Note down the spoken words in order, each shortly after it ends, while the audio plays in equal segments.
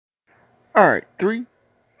Alright, three,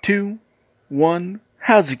 two, one.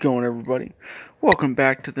 How's it going, everybody? Welcome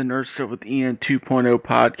back to the Nerd Stuff with Ian 2.0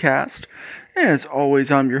 podcast. As always,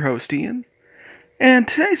 I'm your host, Ian. And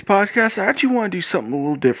today's podcast, I actually want to do something a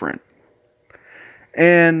little different.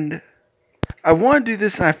 And I want to do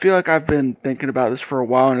this, and I feel like I've been thinking about this for a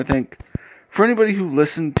while, and I think for anybody who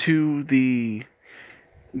listened to the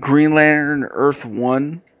Green Lantern Earth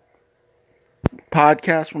 1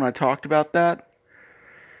 podcast when I talked about that,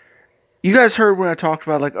 you guys heard when I talked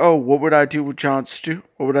about, like, oh, what would I do with Jon Stewart?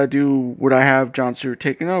 What would I do? Would I have Jon Stewart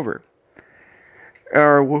taking over?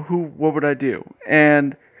 Or what would I do?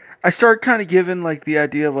 And I started kind of giving, like, the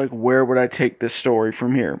idea of, like, where would I take this story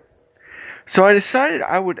from here? So I decided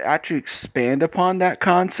I would actually expand upon that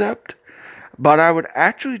concept, but I would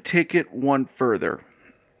actually take it one further.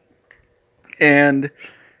 And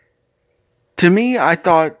to me, I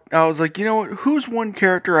was like, you know what? Who's one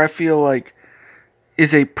character I feel like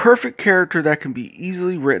is a perfect character that can be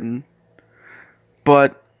easily written,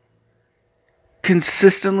 but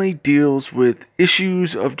consistently deals with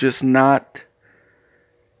issues of just not,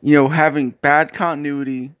 having bad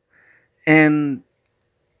continuity, and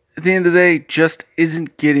at the end of the day, just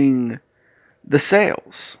isn't getting the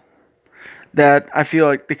sales that I feel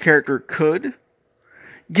like the character could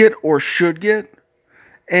get or should get,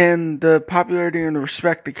 and the popularity and the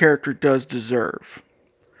respect the character does deserve.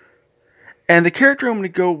 And the character I'm going to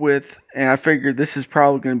go with, and I figured this is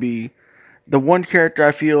probably going to be the one character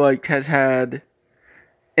I feel like has had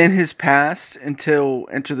in his past until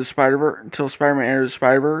until Spider-Man Enter the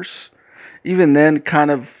Spider-Verse. Even then,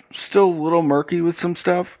 kind of still a little murky with some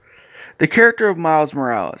stuff. The character of Miles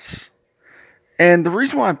Morales. And the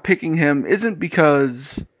reason why I'm picking him isn't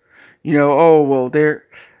because, he's,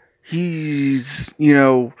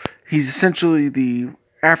 he's essentially the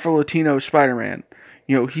Afro-Latino Spider-Man.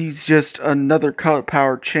 He's just another color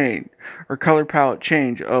palette change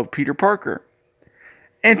of Peter Parker.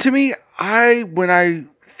 And to me, when I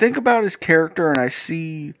think about his character and I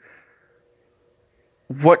see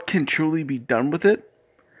what can truly be done with it,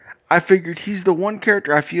 I figured he's the one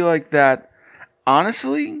character I feel like that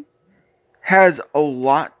honestly has a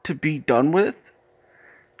lot to be done with.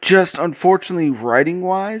 Just unfortunately,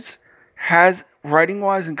 writing-wise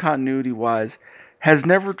and continuity-wise, has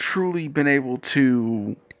never truly been able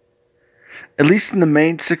to, at least in the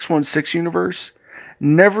main 616 universe,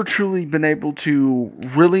 never truly been able to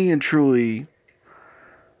really and truly,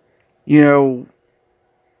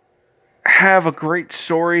 have a great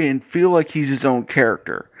story and feel like he's his own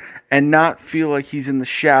character. And not feel like he's in the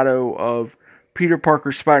shadow of Peter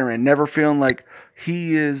Parker Spider-Man. Never feeling like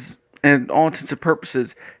he is, and all intents and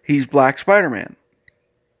purposes, he's Black Spider-Man.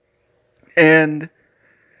 And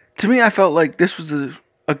to me, I felt like this was a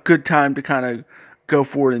good time to kind of go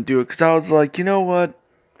forward and do it. Because I was like, you know what?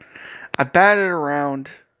 I batted around.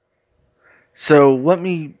 So let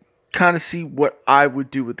me kind of see what I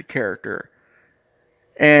would do with the character.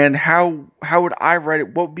 And how would I write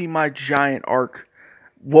it? What would be my giant arc?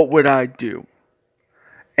 What would I do?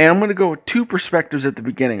 And I'm going to go with two perspectives at the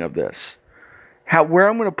beginning of this. Where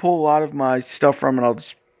I'm going to pull a lot of my stuff from, and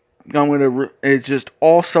it's just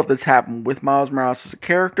all stuff that's happened with Miles Morales as a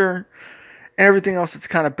character, and everything else that's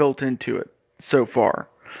kind of built into it so far.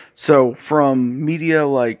 So from media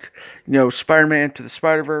like, Spider-Man Into the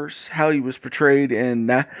Spider-Verse, how he was portrayed in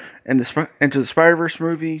the Into the Spider-Verse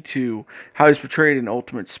movie, to how he's portrayed in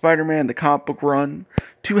Ultimate Spider-Man, the comic book run,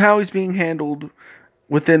 to how he's being handled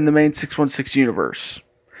within the main 616 universe,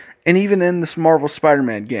 and even in this Marvel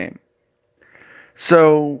Spider-Man game.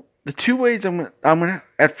 So the two ways I'm gonna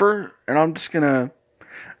at first, and I'm just gonna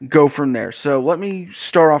go from there. So let me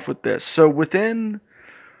start off with this. So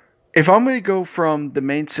if I'm going to go from the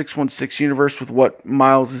main 616 universe with what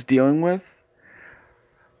Miles is dealing with,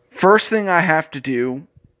 first thing I have to do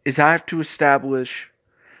is I have to establish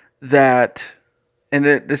that, and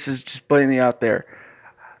this is just blatantly out there,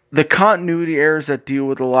 the continuity errors that deal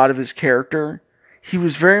with a lot of his character, he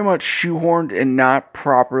was very much shoehorned and not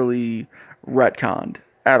properly retconned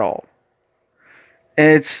at all.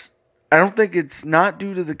 And I don't think it's not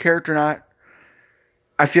due to the character not,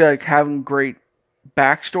 I feel like, having great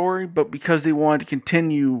backstory, but because they wanted to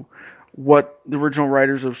continue what the original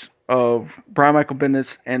writers of Brian Michael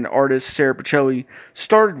Bendis and artist Sara Pichelli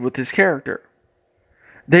started with his character.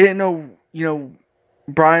 They didn't know,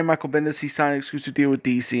 Brian Michael Bendis, he signed an exclusive deal with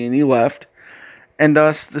DC and he left. And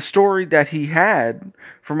thus, the story that he had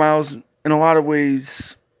for Miles, in a lot of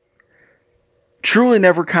ways, truly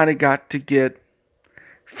never kind of got to get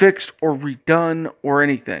fixed or redone or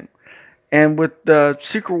anything. And with the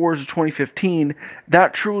Secret Wars of 2015,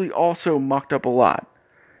 that truly also mucked up a lot.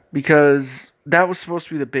 Because that was supposed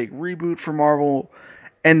to be the big reboot for Marvel,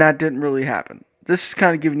 and that didn't really happen. This is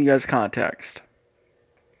kind of giving you guys context.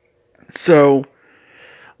 So,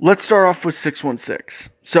 let's start off with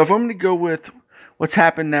 616. So, if I'm going to go with what's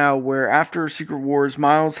happened now, where after Secret Wars,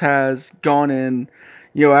 Miles has gone in,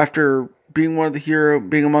 after being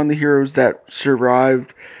being among the heroes that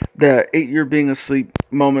survived the 8-year being asleep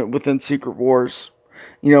moment within Secret Wars,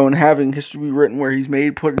 and having history be written where he's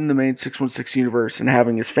made put in the main 616 universe and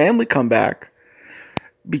having his family come back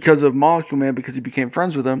because of Molecule Man because he became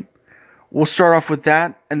friends with him. We'll start off with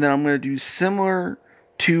that, and then I'm going to do similar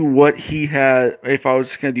to what he had if I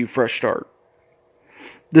was going to do Fresh Start.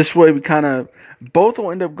 This way, we kind of both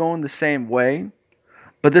will end up going the same way,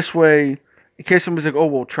 but this way, in case somebody's like, oh,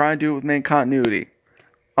 well, try and do it with main continuity,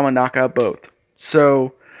 I'm going to knock out both.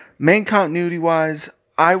 So, main continuity wise,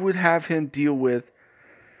 I would have him deal with,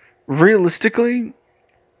 realistically,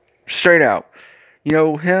 straight out. He's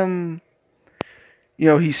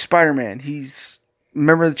Spider-Man. He's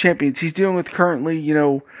member of the Champions. He's dealing with currently,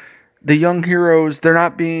 the young heroes. They're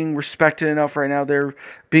not being respected enough right now. They're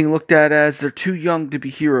being looked at as they're too young to be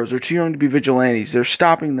heroes. They're too young to be vigilantes. They're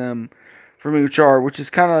stopping them from HR, which is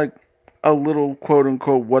kind of like a little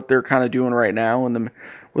quote-unquote what they're kind of doing right now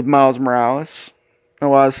with Miles Morales. A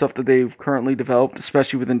lot of stuff that they've currently developed,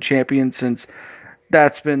 especially within Champions, since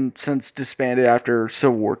that's been since disbanded after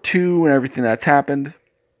Civil War II and everything that's happened.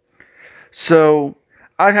 So,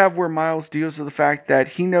 I'd have where Miles deals with the fact that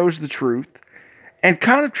he knows the truth and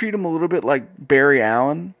kind of treat him a little bit like Barry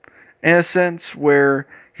Allen in a sense where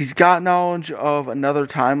he's got knowledge of another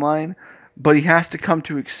timeline, but he has to come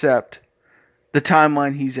to accept the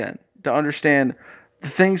timeline he's in to understand the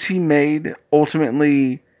things he made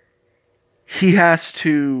ultimately he has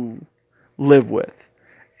to live with.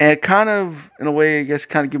 And it kind of, in a way, I guess,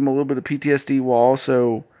 kind of give him a little bit of PTSD while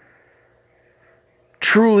also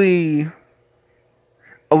truly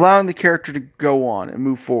allowing the character to go on and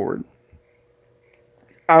move forward.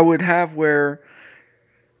 I would have where,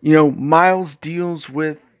 Miles deals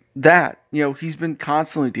with that. He's been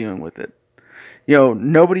constantly dealing with it.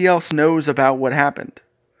 Nobody else knows about what happened.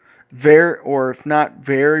 Or if not,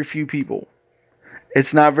 very few people.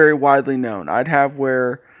 It's not very widely known.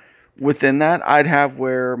 Within that, I'd have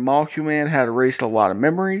where Molecule Man had erased a lot of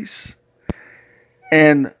memories.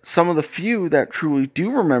 And some of the few that truly do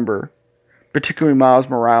remember, particularly Miles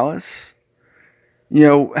Morales,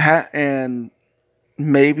 and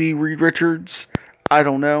maybe Reed Richards. I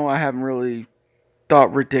don't know. I haven't really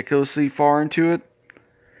thought ridiculously far into it.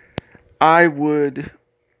 I would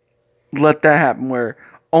let that happen where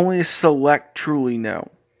only a select truly know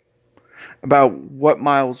about what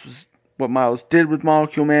Miles did with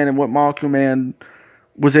Molecule Man and what Molecule Man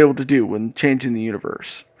was able to do when changing the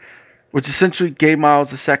universe, which essentially gave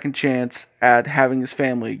Miles a second chance at having his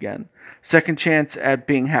family again, second chance at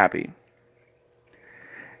being happy.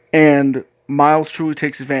 And Miles truly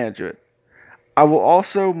takes advantage of it. I will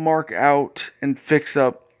also mark out and fix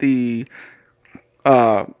up the,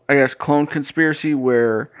 clone conspiracy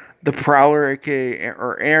where the Prowler,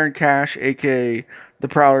 or Aaron Cash, aka the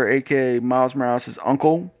Prowler, aka Miles Morales'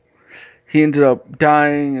 uncle, he ended up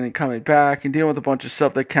dying and then coming back and dealing with a bunch of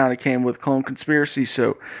stuff that kind of came with clone conspiracy.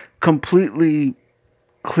 So completely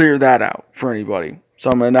clear that out for anybody. So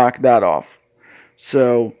I'm going to knock that off.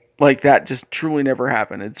 So, that just truly never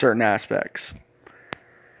happened in certain aspects.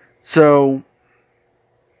 So,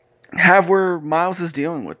 have where Miles is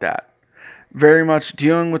dealing with that. Very much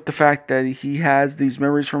dealing with the fact that he has these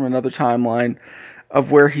memories from another timeline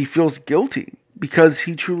of where he feels guilty because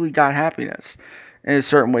he truly got happiness in a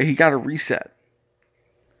certain way. He got a reset.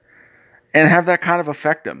 And have that kind of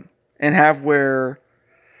affect him. And have where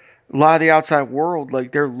a lot of the outside world,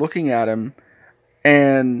 they're looking at him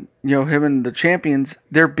and, him and the Champions,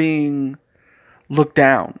 they're being looked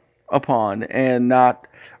down upon and not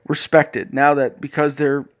respected. Now that because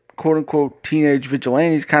they're quote-unquote teenage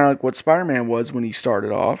vigilantes, kind of like what Spider-Man was when he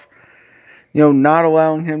started off, not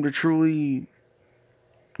allowing him to truly,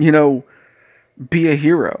 be a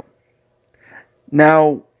hero.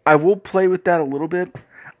 Now, I will play with that a little bit.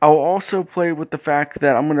 I will also play with the fact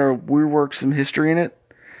that I'm going to rework some history in it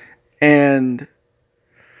and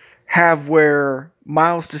have where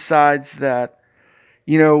Miles decides that,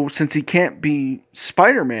 since he can't be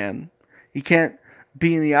Spider-Man, he can't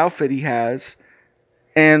be in the outfit he has,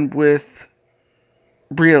 and with,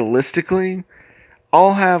 realistically,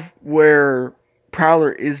 I'll have where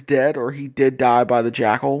Prowler is dead, or he did die by the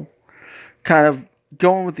Jackal, kind of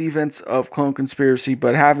going with the events of Clone Conspiracy,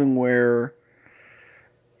 but having where,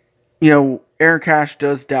 Aaron Cash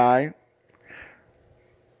does die.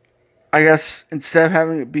 I guess instead of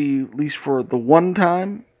having it be at least for the one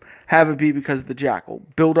time, have it be because of the Jackal.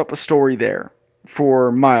 Build up a story there for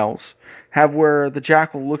Miles. Have where the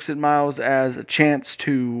Jackal looks at Miles as a chance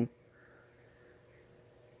to,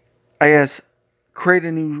 I guess, create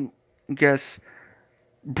a new,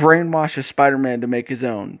 brainwashes Spider-Man to make his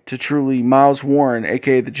own. To truly Miles Warren,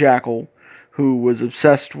 aka the Jackal, who was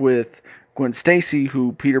obsessed with Gwen Stacy,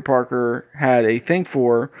 who Peter Parker had a thing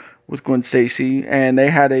for with Gwen Stacy, and they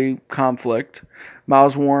had a conflict.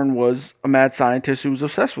 Miles Warren was a mad scientist who was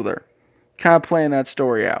obsessed with her. Kind of playing that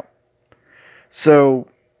story out. So,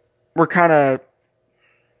 we're kind of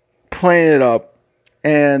playing it up,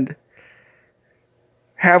 and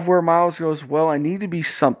have where Miles goes, well, I need to be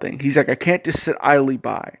something. He's like, I can't just sit idly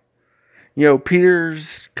by. Peter's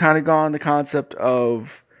kind of gone the concept of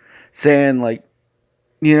saying, like,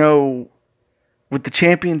 with the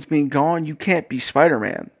champions being gone, you can't be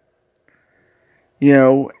Spider-Man.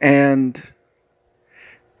 And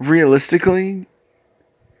realistically,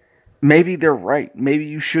 maybe they're right. Maybe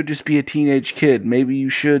you should just be a teenage kid. Maybe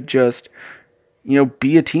you should just,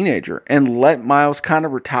 be a teenager and let Miles kind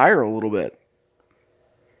of retire a little bit.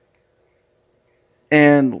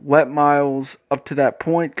 And let Miles, up to that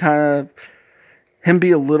point, kind of him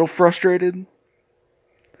be a little frustrated,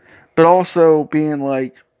 but also being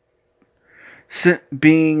like,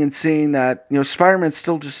 being and seeing that, Spider-Man's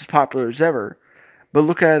still just as popular as ever, but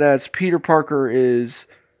look at it as Peter Parker is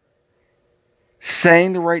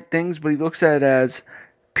saying the right things, but he looks at it as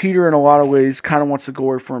Peter, in a lot of ways, kind of wants the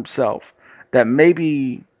glory for himself. That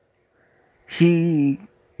maybe he,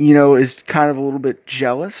 is kind of a little bit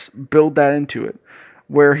jealous. Build that into it.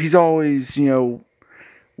 Where he's always,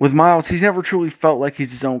 with Miles, he's never truly felt like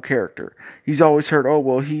he's his own character. He's always heard, oh,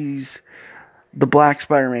 well, he's the Black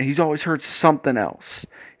Spider-Man. He's always heard something else.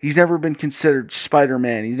 He's never been considered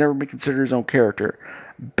Spider-Man. He's never been considered his own character.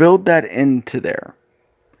 Build that into there.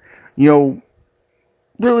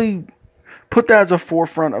 Really put that as a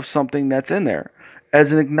forefront of something that's in there.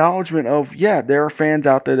 As an acknowledgement of, yeah, there are fans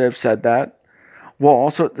out there that have said that, while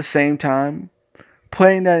also at the same time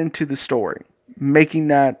playing that into the story. Making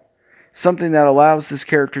that something that allows this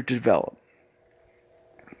character to develop.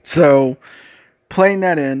 So, playing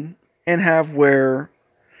that in, and have where,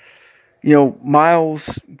 Miles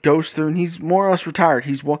goes through, and he's more or less retired.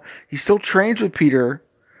 He still trains with Peter,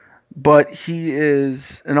 but he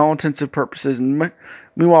is, in all intents and purposes, and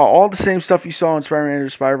meanwhile, all the same stuff you saw in Spider-Man Into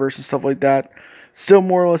the Spider-Verse and stuff like that, still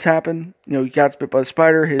more or less happen. He got bit by the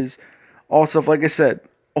spider, all stuff, like I said,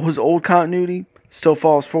 his old continuity still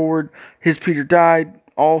falls forward. His Peter died.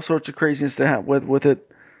 All sorts of craziness to have with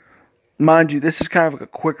it. Mind you, this is kind of like a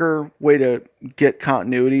quicker way to get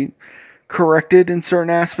continuity corrected in certain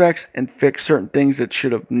aspects and fix certain things that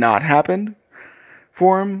should have not happened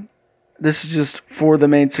for him. This is just for the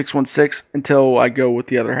main 616 until I go with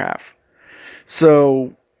the other half.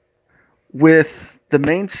 So, with the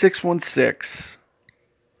main 616,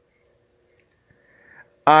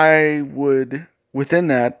 I would, within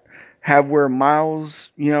that, have where Miles,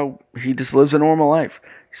 he just lives a normal life.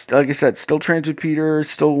 Like I said, still trains with Peter,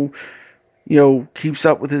 still, keeps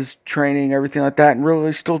up with his training, everything like that, and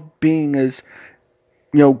really still being as,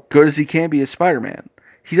 good as he can be as Spider-Man.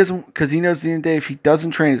 He doesn't, because he knows at the end of the day, if he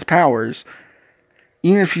doesn't train his powers,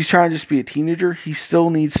 even if he's trying to just be a teenager, he still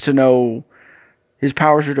needs to know his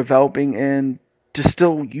powers are developing and to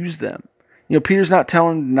still use them. Peter's not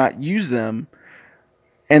telling him to not use them,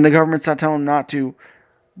 and the government's not telling him not to,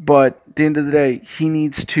 but at the end of the day, he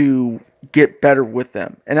needs to get better with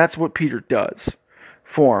them. And that's what Peter does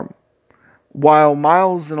for him. While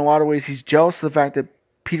Miles, in a lot of ways, he's jealous of the fact that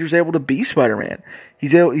Peter's able to be Spider-Man.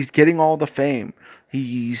 He's getting all the fame.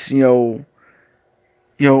 He's,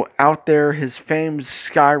 out there, his fame's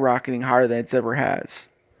skyrocketing higher than it's ever has.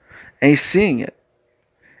 And he's seeing it.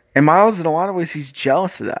 And Miles, in a lot of ways, he's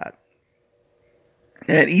jealous of that.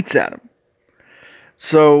 And it eats at him.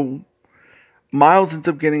 So, Miles ends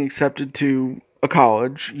up getting accepted to a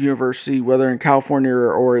college, university, whether in California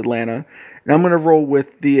or Atlanta. And I'm going to roll with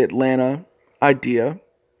the Atlanta idea.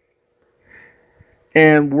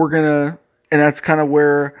 And and that's kind of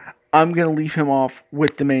where I'm going to leave him off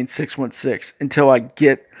with the main 616 until I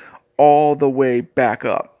get all the way back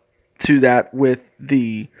up to that with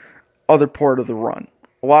the other part of the run.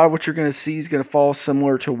 A lot of what you're going to see is going to fall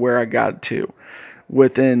similar to where I got it to.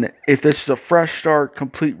 If this is a fresh start,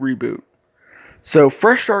 complete reboot. So,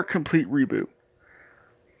 fresh start, complete reboot.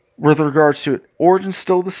 With regards to it, origin's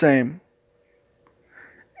still the same.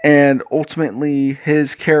 And ultimately,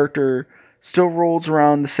 his character still rolls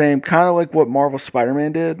around the same, kind of like what Marvel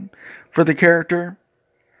Spider-Man did for the character.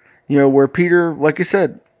 Where Peter, like I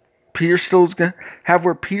said, Peter still is going to have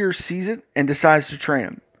where Peter sees it and decides to train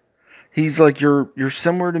him. He's like, you're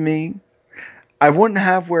similar to me. I wouldn't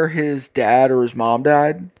have where his dad or his mom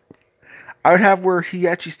died. I would have where he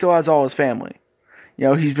actually still has all his family.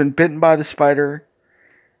 He's been bitten by the spider,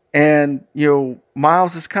 and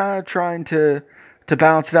Miles is kind of trying to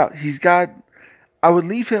balance it out. I would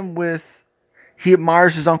leave him with, he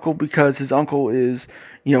admires his uncle because his uncle is,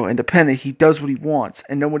 independent. He does what he wants,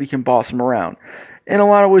 and nobody can boss him around. In a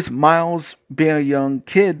lot of ways, Miles, being a young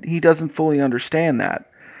kid, he doesn't fully understand that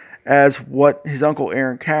as what his uncle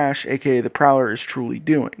Aaron Cash, aka the Prowler, is truly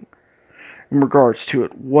doing in regards to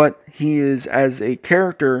it. What he is as a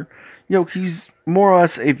character, he's more or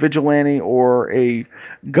less a vigilante or a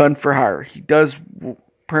gun for hire. He does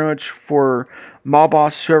pretty much for mob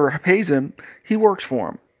boss, whoever pays him, he works for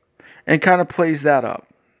him and kind of plays that up.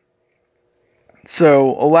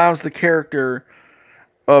 So allows the character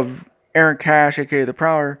of Aaron Cash, aka the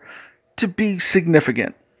Prowler, to be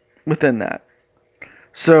significant within that.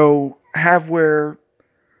 So have where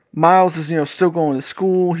Miles is, still going to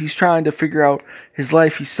school. He's trying to figure out his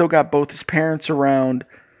life. He's still got both his parents around.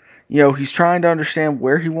 He's trying to understand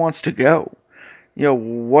where he wants to go.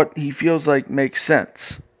 What he feels like makes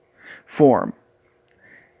sense for him.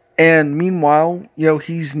 And meanwhile,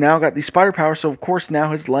 he's now got these spider powers, so of course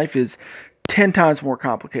now his life is 10 times more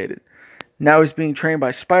complicated. Now he's being trained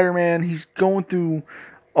by Spider-Man. He's going through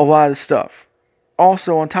a lot of stuff.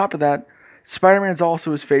 Also, on top of that, Spider-Man's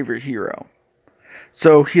also his favorite hero.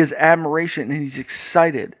 So he has admiration and he's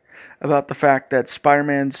excited about the fact that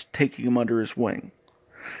Spider-Man's taking him under his wing.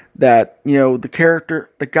 That, the character,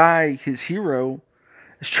 the guy, his hero,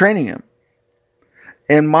 is training him.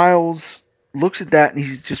 And Miles looks at that and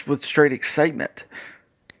he's just with straight excitement.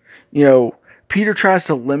 Peter tries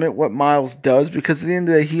to limit what Miles does because at the end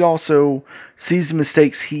of the day, he also sees the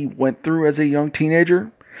mistakes he went through as a young teenager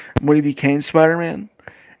when he became Spider-Man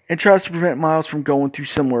and tries to prevent Miles from going through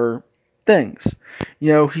similar things.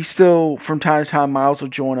 He still, from time to time, Miles will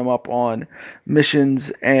join him up on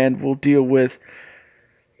missions and will deal with,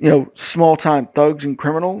 small-time thugs and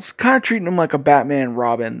criminals, kind of treating them like a Batman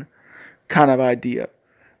Robin kind of idea.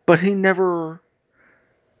 But he never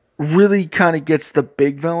really kind of gets the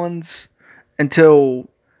big villains until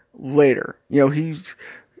later.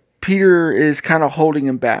 Peter is kind of holding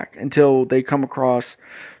him back until they come across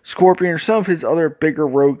Scorpion or some of his other bigger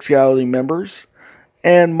Rogues Gallery members,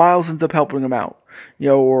 and Miles ends up helping him out.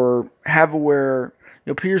 Or have where,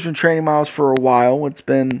 Peter's been training Miles for a while. It's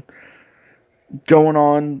been going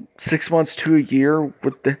on 6 months to a year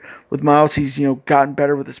with Miles. He's, gotten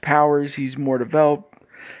better with his powers. He's more developed,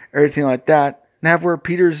 everything like that. And have where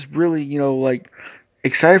Peter's really,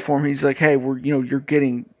 excited for him. He's like, hey, you're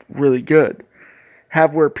getting really good.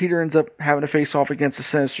 Have where Peter ends up having to face off against the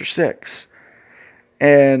Sinister Six.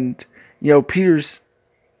 And, Peter's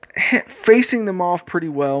facing them off pretty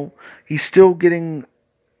well. He's still getting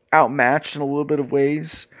outmatched in a little bit of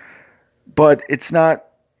ways. But it's not,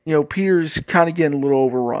 Peter's kind of getting a little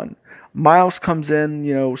overrun. Miles comes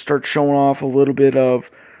in, starts showing off a little bit of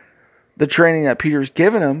the training that Peter's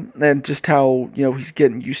given him and just how, he's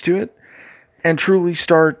getting used to it. And truly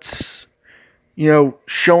starts,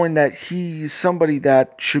 showing that he's somebody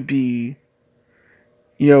that should be,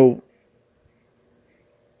 that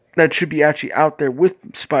should be actually out there with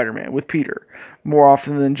Spider-Man, with Peter, more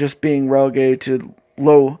often than just being relegated to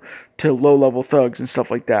low level thugs and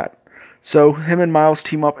stuff like that. So him and Miles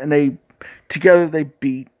team up, and together they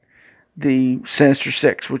beat the Sinister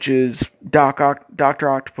Six, which is Dr.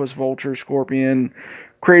 Octopus, Vulture, Scorpion,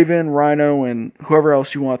 Kraven, Rhino, and whoever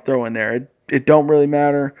else you want to throw in there. It don't really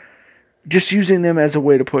matter. Just using them as a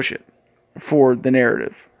way to push it for the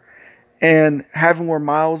narrative. And having where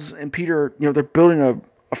Miles and Peter, they're building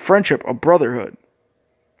a friendship, a brotherhood.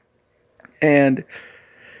 And,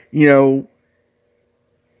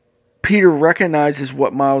 Peter recognizes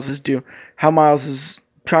what Miles is doing, how Miles is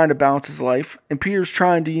trying to balance his life, and Peter's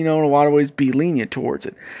trying to, in a lot of ways, be lenient towards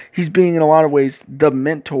it. He's being, in a lot of ways, the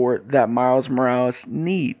mentor that Miles Morales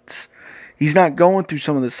needs. He's not going through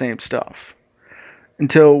some of the same stuff.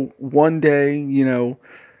 Until one day,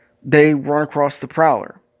 they run across the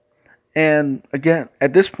Prowler. And, again,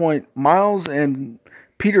 at this point, Miles and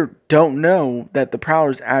Peter don't know that the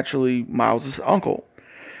Prowler is actually Miles' uncle.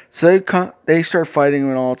 So they start fighting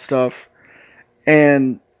and all that stuff,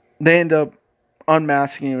 and they end up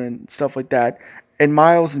unmasking him and stuff like that. And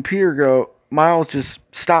Miles and Peter Miles just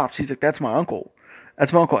stops. He's like, that's my uncle.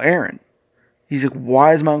 That's my Uncle Aaron. He's like,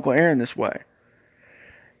 why is my Uncle Aaron this way?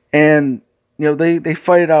 And, they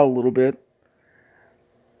fight it out a little bit.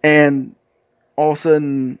 And all of a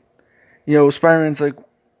sudden, Spider-Man's like,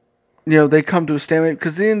 they come to a stalemate.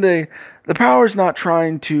 Because at the end of the day, the Prowler's not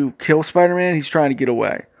trying to kill Spider-Man. He's trying to get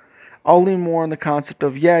away. I'll lean more on the concept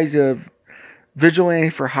of, yeah, he's a vigilante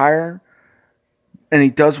for hire, and he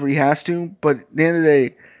does what he has to, but at the end of the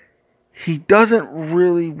day, he doesn't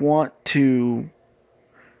really want to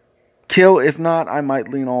kill. If not, I might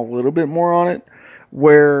lean a little bit more on it,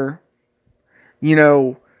 where, you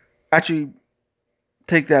know, actually,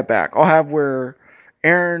 take that back. I'll have where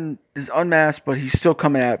Aaron is unmasked, but he's still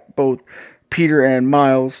coming at both Peter and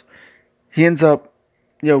Miles. He ends up,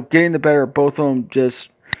 getting the better of both of them just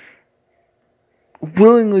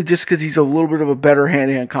willingly, just because he's a little bit of a better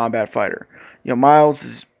hand-to-hand combat fighter. Miles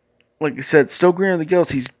is, like I said, still green under the gills.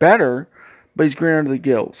 He's better, but he's green under the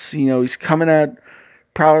gills. He's coming at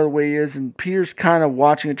Prowler the way he is, and Peter's kind of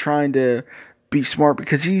watching and trying to be smart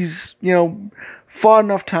because he's, fought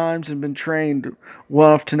enough times and been trained well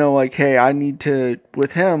enough to know, like, hey, I need to,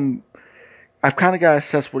 with him, I've kind of got to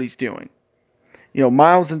assess what he's doing.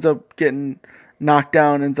 Miles ends up getting knocked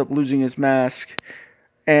down, ends up losing his mask,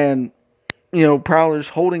 and, Prowler's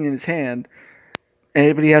holding in his hand,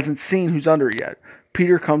 but he hasn't seen who's under it yet.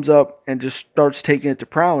 Peter comes up and just starts taking it to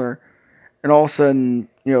Prowler, and all of a sudden,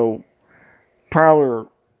 Prowler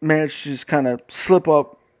managed to just kind of slip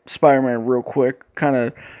up Spider-Man real quick, kind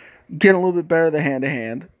of getting a little bit better than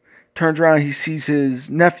hand-to-hand. Turns around and he sees his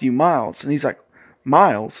nephew, Miles, and he's like,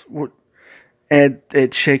 Miles? What? And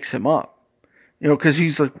it shakes him up. Because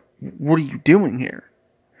he's like, what are you doing here?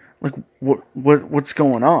 Like, what's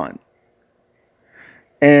going on?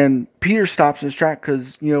 And Peter stops in his track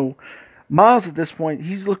because, Miles at this point,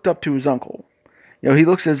 he's looked up to his uncle. He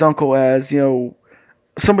looks at his uncle as,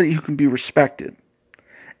 somebody who can be respected.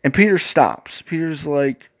 And Peter stops. Peter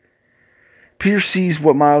sees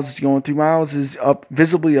what Miles is going through. Miles is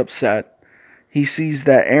visibly upset. He sees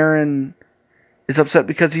that Aaron is upset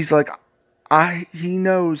because he's like, he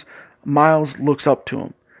knows Miles looks up to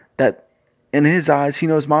him. That in his eyes, he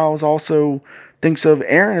knows Miles also thinks of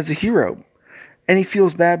Aaron as a hero. And he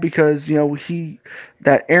feels bad because,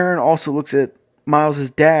 that Aaron also looks at Miles'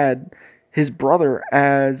 dad, his brother,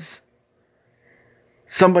 as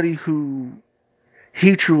somebody who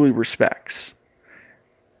he truly respects.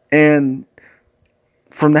 And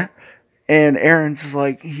from that, and Aaron's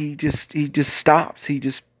like, he just stops. He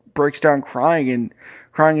just breaks down crying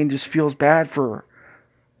and just feels bad for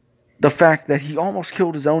the fact that he almost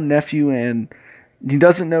killed his own nephew, and he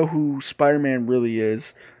doesn't know who Spider-Man really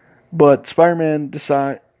is. But Spider-Man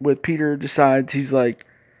with Peter decides, he's like,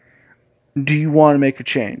 do you want to make a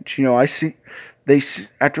change?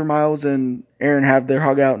 After Miles and Aaron have their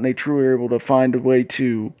hug out and they truly are able to find a way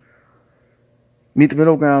to meet the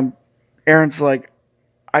middle ground, Aaron's like,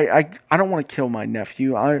 I don't want to kill my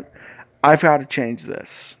nephew. I've got to change this.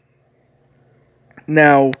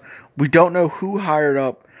 Now, we don't know who hired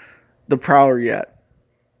up the Prowler yet.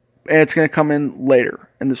 And it's going to come in later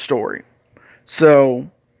in the story. So,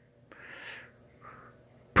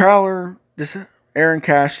 Aaron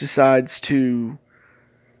Cash decides to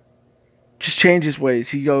just change his ways.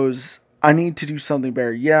 He goes, I need to do something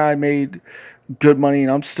better. Yeah, I made good money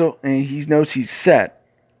and he knows he's set.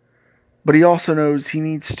 But he also knows he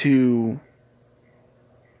needs to,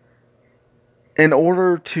 in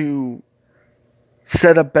order to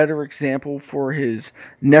set a better example for his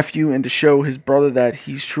nephew and to show his brother that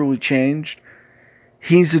he's truly changed,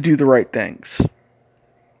 he needs to do the right things.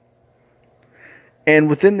 And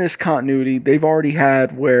within this continuity, they've already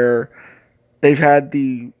had where they've had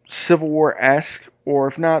the Civil War-esque, or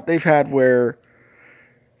if not, they've had where,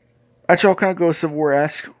 actually I'll kind of go Civil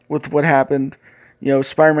War-esque with what happened.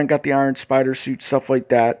 Spider-Man got the Iron Spider suit, stuff like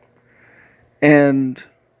that. And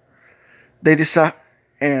they decide,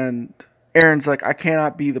 and Aaron's like, I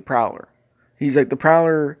cannot be the Prowler. He's like, the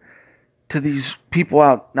Prowler to these people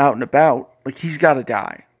out and about, like, he's got to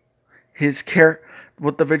die.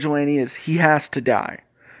 What the vigilante is, he has to die.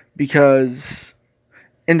 Because,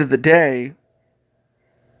 end of the day,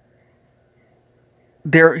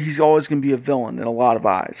 he's always going to be a villain in a lot of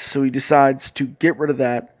eyes. So he decides to get rid of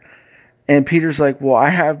that. And Peter's like, well, I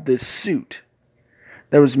have this suit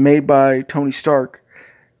that was made by Tony Stark,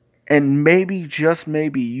 and maybe, just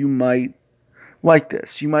maybe, you might like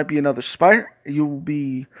this. You might be another Spider. You'll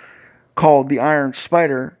be called the Iron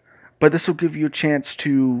Spider, but this will give you a chance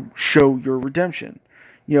to show your redemption.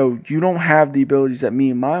 You don't have the abilities that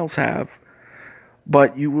me and Miles have,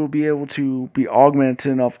 but you will be able to be augmented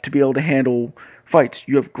enough to be able to handle fights.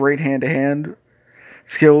 You have great hand-to-hand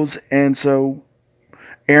skills, and so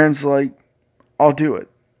Aaron's like, I'll do it.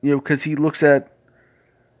 Because he looks at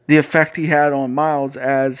the effect he had on Miles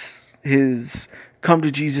as his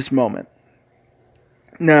come-to-Jesus moment.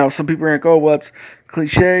 Now, some people are going to go, well, it's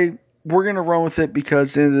cliche. We're going to run with it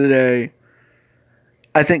because, at the end of the day,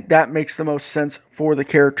 I think that makes the most sense for the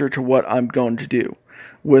character to what I'm going to do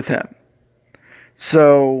with him.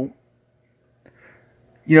 So,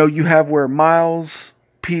 you have where Miles,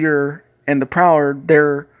 Peter, and the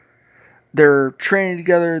Prowler, they're training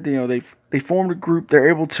together. They formed a group.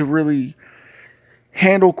 They're able to really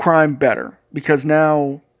handle crime better because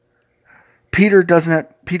now Peter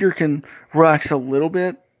can relax a little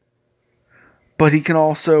bit, but he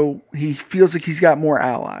feels like he's got more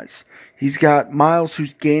allies. He's got Miles,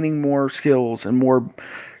 who's gaining more skills and more,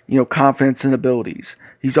 confidence and abilities.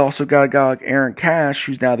 He's also got a guy like Aaron Cash,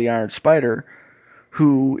 who's now the Iron Spider,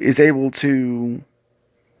 who is able to,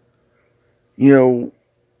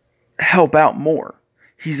 help out more.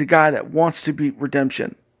 He's a guy that wants to beat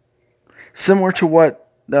redemption. Similar to what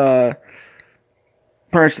pretty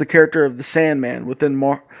much the character of the Sandman within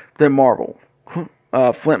Marvel,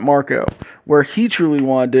 Flint Marko, where he truly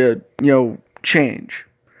wanted to, change.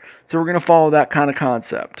 So we're going to follow that kind of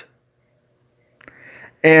concept.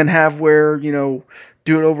 And have where, do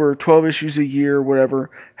it over 12 issues a year or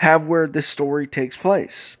whatever, have where this story takes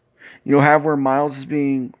place. Have where Miles is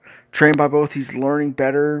being trained by both, he's learning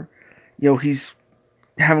better, he's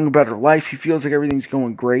having a better life, he feels like everything's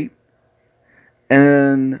going great. And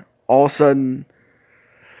then all of a sudden,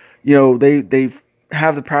 they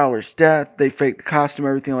have the Prowler's death, they fake the costume,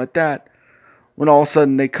 everything like that, when all of a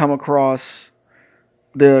sudden they come across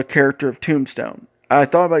the character of Tombstone. I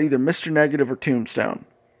thought about either Mr. Negative or Tombstone.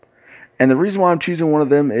 And the reason why I'm choosing one of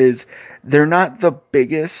them is they're not the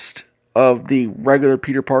biggest of the regular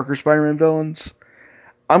Peter Parker Spider-Man villains.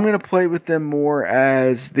 I'm going to play with them more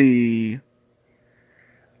as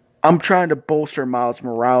I'm trying to bolster Miles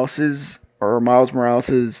Morales'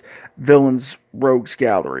 villains rogues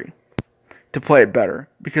gallery to play it better.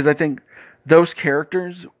 Because I think those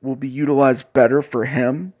characters will be utilized better for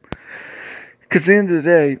him. Because at the end of the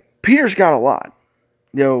day, Peter's got a lot.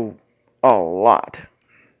 A lot.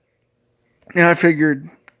 And I figured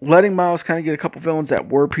letting Miles kind of get a couple villains that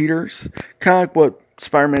were Peter's, kind of like what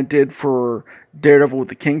Spider-Man did for Daredevil with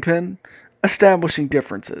the Kingpin, establishing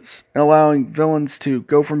differences and allowing villains to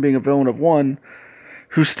go from being a villain of one,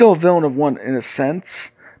 who's still a villain of one in a sense,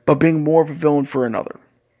 but being more of a villain for another.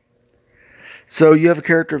 So you have a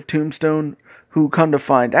character of Tombstone who, come to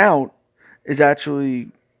find out, is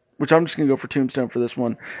actually, which I'm just going to go for Tombstone for this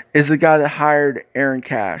one, is the guy that hired Aaron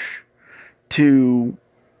Cash to,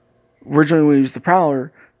 originally when he was the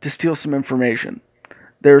Prowler, to steal some information.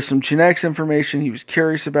 There was some genetics information he was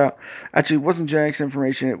curious about. Actually, it wasn't genetics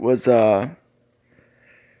information, it was,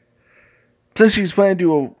 since he was planning to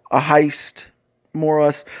do a heist, more or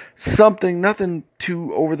less, something, nothing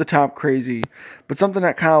too over-the-top crazy, but something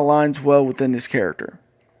that kind of aligns well within his character.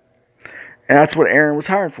 And that's what Aaron was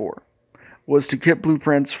hired for, was to get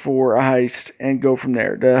blueprints for a heist and go from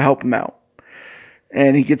there to help him out.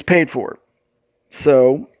 And he gets paid for it.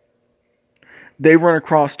 So they run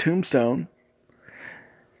across Tombstone.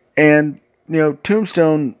 And,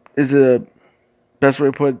 Tombstone is a best way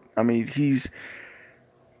to put it. I mean, he's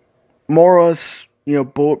more or less,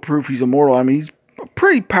 bulletproof. He's immortal. I mean, he's a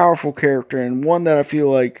pretty powerful character, and one that I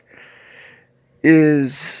feel like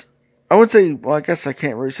is, I would say, well, I guess I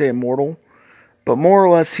can't really say immortal, but more or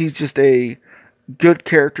less he's just a good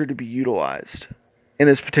character to be utilized in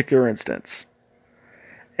this particular instance.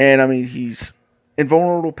 And I mean, he's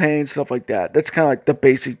invulnerable to pain, stuff like that. That's kind of like the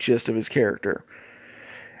basic gist of his character.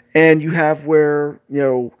 And you have where,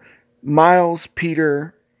 Miles,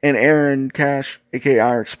 Peter, and Aaron Cash, aka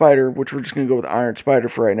Iron Spider, which we're just going to go with Iron Spider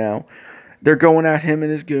for right now, they're going at him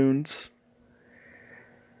and his goons.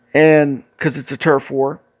 And, because it's a turf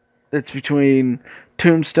war, it's between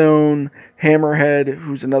Tombstone, Hammerhead,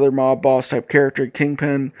 who's another mob boss type character,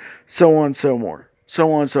 Kingpin, so on and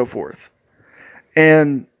so forth.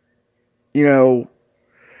 And, Aaron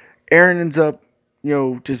ends up,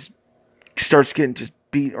 just starts getting just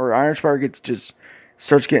beat, or Iron Spider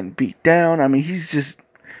starts getting beat down. I mean, he's just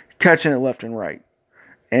catching it left and right.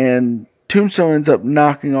 And Tombstone ends up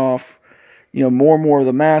knocking off, more and more of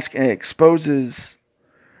the mask, and it exposes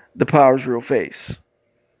the Prowler's real face.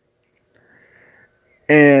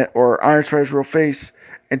 Or Iron Spider's real face.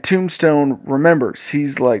 And Tombstone remembers.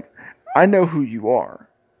 He's like, I know who you are.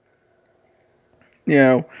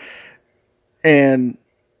 And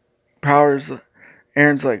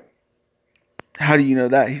Aaron's like, how do you know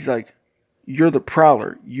that? He's like, you're the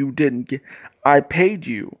Prowler. I paid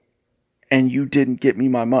you, and you didn't get me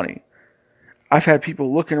my money. I've had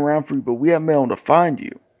people looking around for you, but we haven't been able to find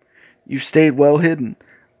you. You stayed well hidden,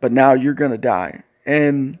 but now you're gonna die.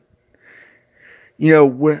 And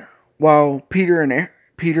while Peter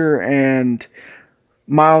and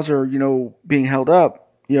Miles are being held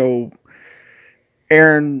up,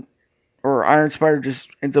 Aaron or Iron Spider just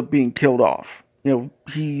ends up being killed off.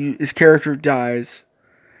 His character dies,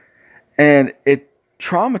 and it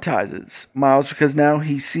traumatizes Miles because now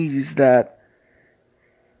he sees that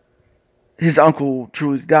his uncle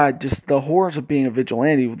truly died. Just the horrors of being a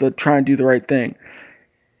vigilante, the try and do the right thing.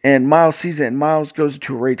 And Miles sees it, and Miles goes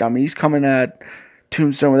into a rage. I mean, he's coming at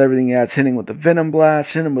Tombstone with everything he has, hitting him with the Venom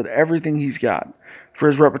Blast, hitting him with everything he's got for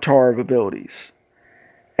his repertoire of abilities.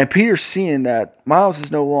 And Peter's seeing that Miles is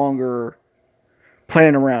no longer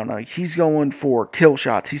playing around. Like, he's going for kill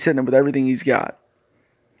shots. He's hitting him with everything he's got.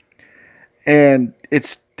 And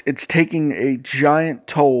it's taking a giant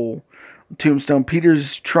toll on Tombstone.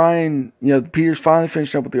 Peter's finally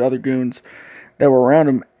finished up with the other goons that were around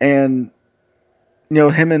him, and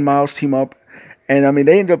him and Miles team up, and I mean,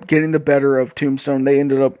 they end up getting the better of Tombstone. They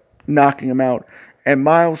ended up knocking him out, and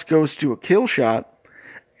Miles goes to a kill shot,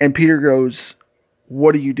 and Peter goes,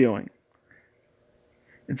 "What are you doing?"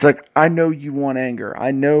 It's like, I know you want anger.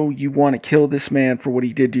 I know you want to kill this man for what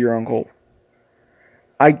he did to your uncle.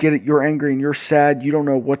 I get it. You're angry and you're sad. You don't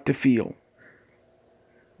know what to feel.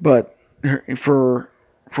 But for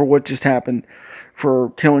what just happened,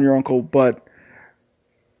 for killing your uncle, but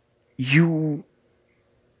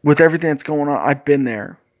with everything that's going on, I've been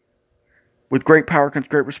there. With great power comes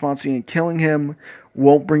great responsibility, and killing him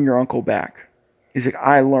won't bring your uncle back. He's like,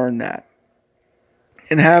 I learned that.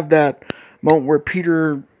 And have that moment where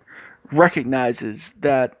Peter recognizes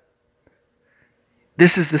that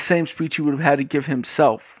this is the same speech he would have had to give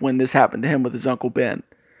himself when this happened to him with his Uncle Ben.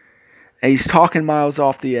 And he's talking Miles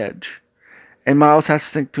off the edge. And Miles has to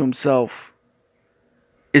think to himself,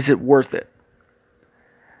 is it worth it?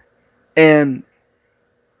 And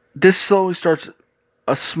this slowly starts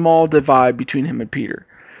a small divide between him and Peter.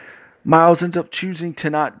 Miles ends up choosing to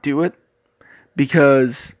not do it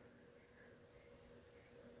because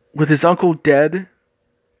with his uncle dead,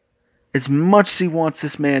 as much as he wants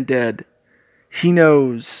this man dead, he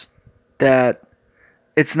knows that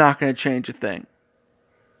it's not going to change a thing.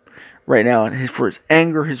 Right now, and for his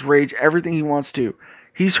anger, his rage, everything he wants to,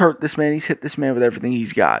 he's hurt this man, he's hit this man with everything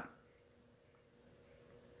he's got.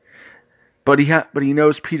 But he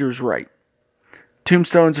knows Peter's right.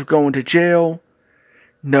 Tombstones are going to jail.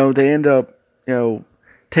 No, they end up,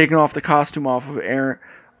 taking off the costume off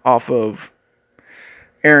of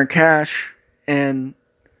Aaron Cash, and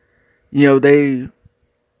they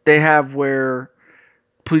have where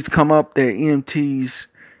police come up, the EMTs,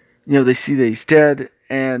 they see that he's dead,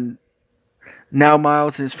 and now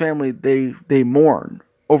Miles and his family, they mourn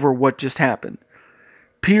over what just happened.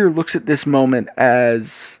 Peter looks at this moment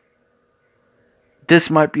as this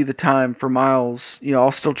might be the time for Miles.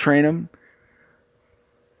 I'll still train him,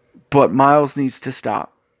 but Miles needs to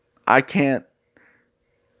stop. I can't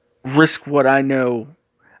risk what I know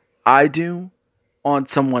I do on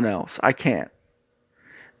someone else. I can't.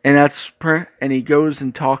 And he goes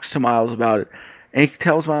and talks to Miles about it. And he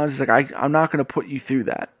tells Miles, he's like, I'm not going to put you through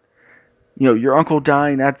that. Your uncle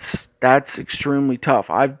dying, that's extremely tough.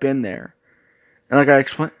 I've been there. And like I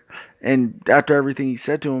explained, and after everything he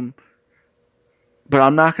said to him, but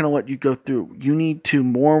I'm not going to let you go through. You need to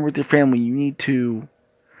mourn with your family. You need to,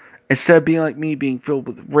 instead of being like me, being filled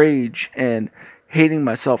with rage and hating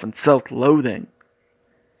myself and self-loathing,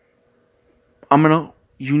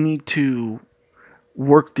 you need to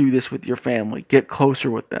work through this with your family. Get closer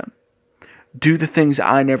with them. Do the things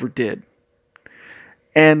I never did.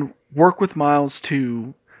 And work with Miles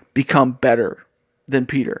to become better than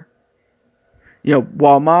Peter.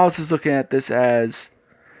 While Miles is looking at this as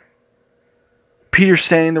Peter's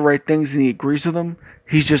saying the right things and he agrees with them,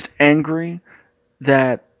 he's just angry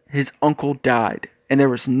that his uncle died and there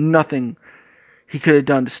was nothing he could have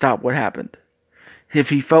done to stop what happened. If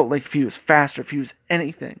he felt like if he was faster, if he was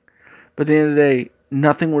anything. But at the end of the day,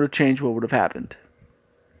 nothing would have changed what would have happened.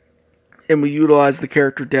 And we utilize the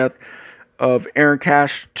character death of Aaron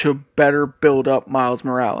Cash to better build up Miles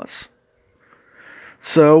Morales.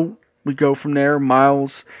 So, we go from there.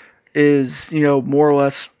 Miles is, more or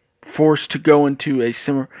less forced to go into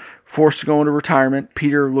retirement.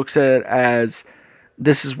 Peter looks at it as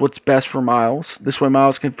this is what's best for Miles. This way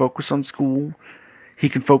Miles can focus on school. He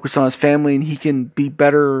can focus on his family, and he can be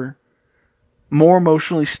better, more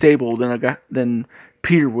emotionally stable than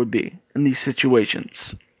Peter would be in these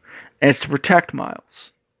situations. And it's to protect Miles.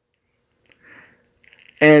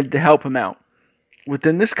 And to help him out.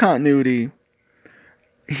 Within this continuity,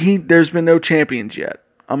 there's been no champions yet.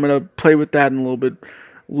 I'm going to play with that in a little bit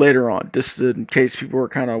later on, just in case people are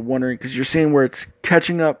kind of wondering, because you're seeing where it's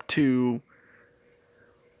catching up to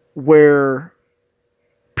where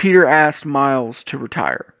Peter asked Miles to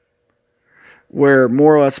retire. Where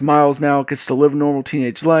more or less Miles now gets to live a normal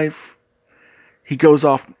teenage life. he goes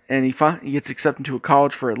off and he gets accepted to a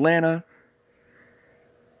college for Atlanta,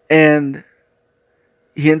 and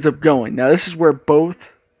he ends up going. Now this is where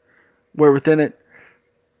within it,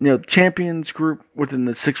 the champions group within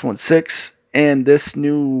the 616 and this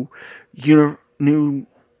new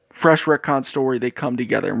fresh retcon story, they come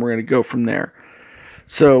together, and we're going to go from there.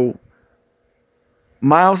 So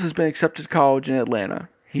Miles has been accepted to college in Atlanta.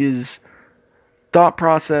 His thought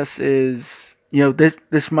process is,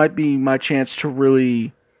 this might be my chance to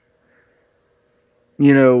really,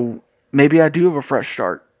 maybe I do have a fresh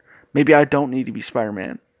start. Maybe I don't need to be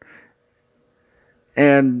Spider-Man.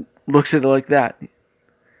 And looks at it like that.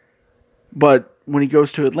 But when he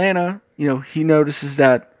goes to Atlanta, he notices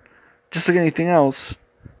that, just like anything else,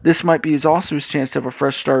 this might be also his chance to have a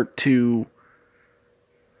fresh start to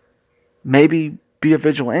maybe be a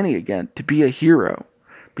vigilante again, to be a hero.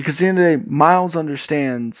 Because at the end of the day, Miles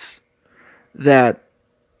understands that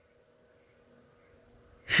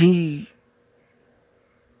he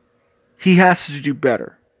has to do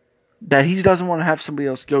better. That he doesn't want to have somebody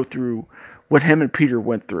else go through what him and Peter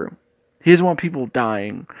went through. He doesn't want people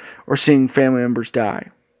dying or seeing family members die.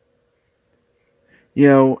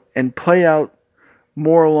 And play out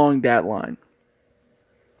more along that line.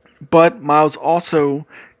 But Miles also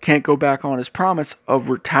can't go back on his promise of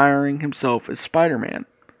retiring himself as Spider-Man.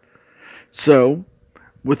 So,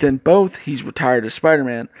 within both, he's retired as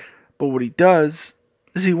Spider-Man. But what he does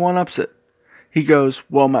is he one-ups it. He goes,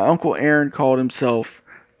 well, my Uncle Aaron called himself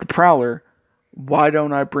the Prowler. Why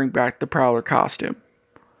don't I bring back the Prowler costume?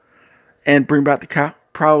 And bring back the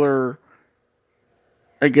Prowler,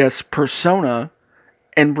 I guess, persona,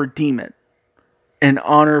 and redeem it in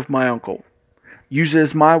honor of my uncle. Use it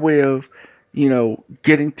as my way of,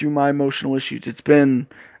 getting through my emotional issues. It's been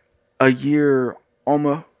a year,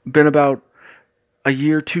 been about a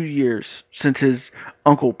year, 2 years since his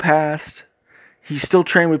uncle passed. He's still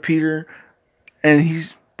trained with Peter,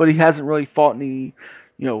 but he hasn't really fought any,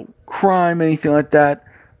 crime, anything like that.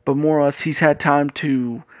 But more or less, he's had time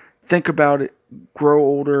to think about it, grow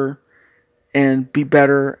older, and be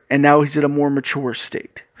better. And now he's in a more mature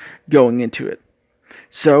state going into it.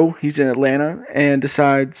 So he's in Atlanta and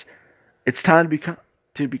decides it's time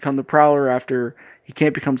to become the Prowler. After he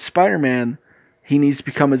can't become Spider-Man, he needs to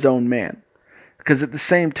become his own man. Because at the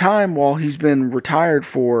same time, while he's been retired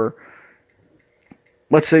for,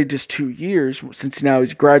 let's say, just 2 years, since now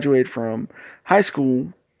he's graduated from high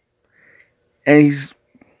school, and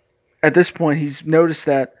at this point, he's noticed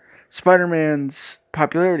that Spider-Man's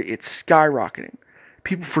popularity, it's skyrocketing.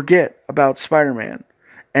 People forget about Spider-Man.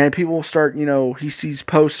 And people start, he sees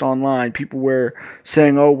posts online, people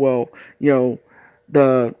saying, oh, well,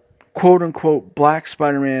 the quote-unquote black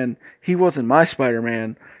Spider-Man, he wasn't my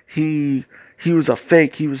Spider-Man. He was a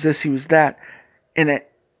fake, he was this, he was that. And it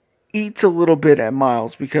eats a little bit at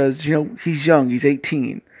Miles because, he's young, he's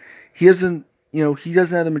 18. He doesn't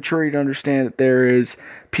have the maturity to understand that there is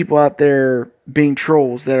people out there being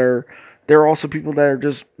trolls, there are also people that are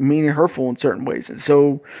just mean and hurtful in certain ways. And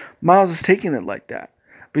so Miles is taking it like that.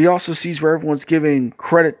 But he also sees where everyone's giving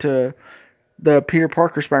credit to the Peter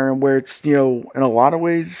Parker Spider-Man, where it's, in a lot of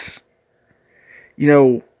ways,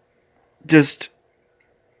 just,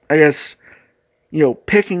 I guess,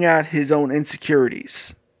 picking at his own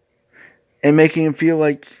insecurities and making him feel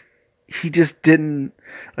like he just didn't,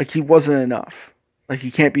 like he wasn't enough. Like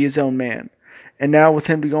he can't be his own man. And now with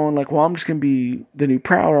him going like, well, I'm just going to be the new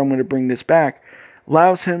Prowler, I'm going to bring this back,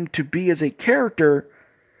 allows him to be as a character,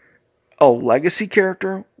 a legacy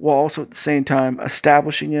character, while also at the same time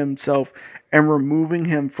establishing himself and removing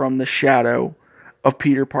him from the shadow of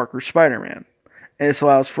Peter Parker Spider-Man. And this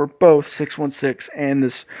allows for both 616 and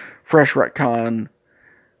this fresh retcon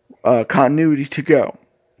continuity to go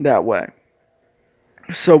that way.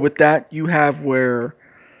 So with that, you have where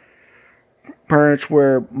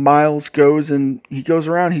Miles goes and he goes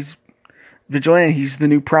around, he's vigilante, he's the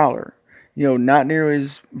new Prowler. Not nearly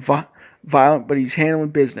as violent, but he's handling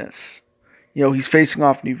business. He's facing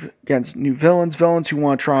off against new villains who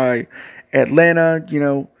want to try Atlanta.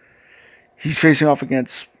 He's facing off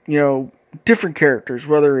against, different characters,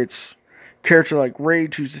 whether it's a character like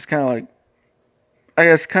Rage, who's just kind of like, I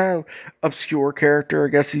guess, kind of obscure character. I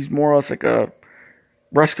guess he's more or less like a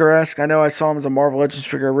Wesker-esque. I know I saw him as a Marvel Legends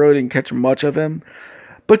figure. I really didn't catch much of him.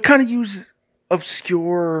 But kind of use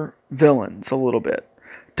obscure villains a little bit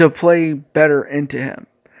to play better into him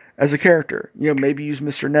as a character. Maybe use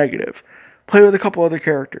Mr. Negative. Play with a couple other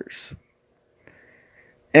characters.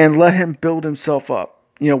 And let him build himself up,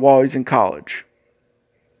 while he's in college.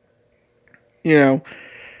 During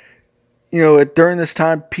this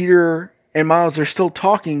time, Peter and Miles are still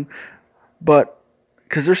talking, but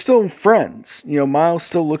because they're still friends. Miles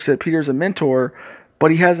still looks at Peter as a mentor,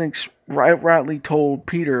 but he hasn't rightly told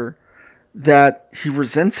Peter that he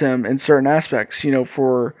resents him in certain aspects.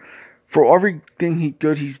 For everything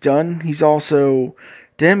good he's done, he's also,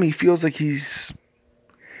 to him, he feels like he's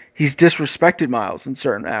disrespected Miles in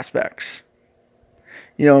certain aspects.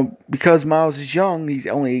 Because Miles is young, he's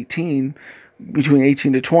only 18, between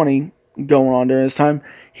 18 to 20, going on during this time,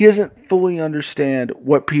 he doesn't fully understand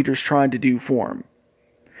what Peter's trying to do for him.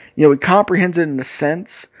 He comprehends it in a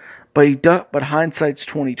sense, but hindsight's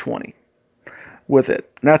 20/20 with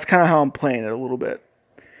it. And that's kind of how I'm playing it a little bit.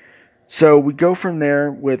 So we go from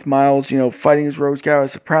there with Miles, fighting his Rogues Gallery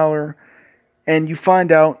as a Prowler, and you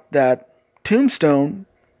find out that Tombstone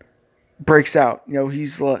breaks out.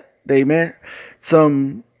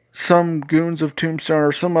 Some goons of Tombstone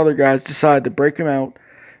or some other guys decide to break him out,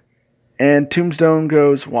 and Tombstone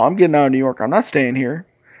goes, "Well, I'm getting out of New York. I'm not staying here.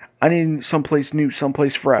 I need someplace new,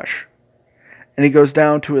 someplace fresh." And he goes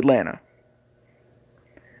down to Atlanta.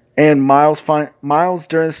 And Miles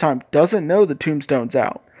during this time doesn't know that Tombstone's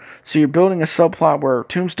out. So you're building a subplot where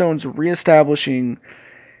Tombstone's reestablishing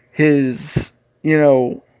his,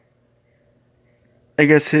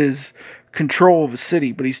 his control of a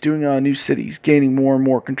city, but he's doing it on a new city. He's gaining more and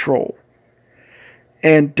more control.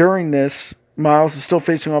 And during this, Miles is still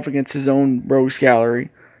facing off against his own Rogues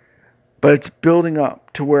Gallery, but it's building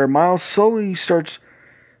up to where Miles slowly starts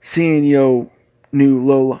seeing, new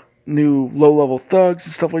low-level thugs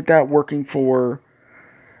and stuff like that working for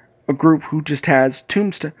a group who just has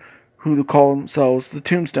Tombstone, who they call themselves the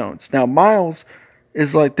Tombstones. Now, Miles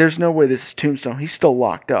is like, there's no way this is Tombstone. He's still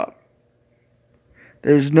locked up.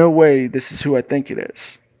 There's no way this is who I think it is.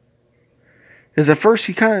 Because at first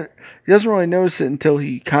he doesn't really notice it until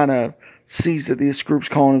he kind of sees that this group's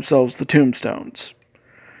calling themselves the Tombstones.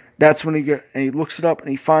 That's when he looks it up and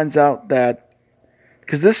he finds out that,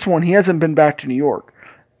 because this one, he hasn't been back to New York.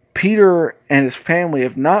 Peter and his family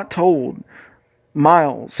have not told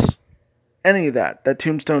Miles any of that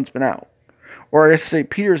Tombstone's been out. Or I guess say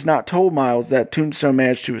Peter's not told Miles that Tombstone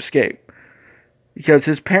managed to escape. Because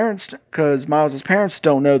Miles' parents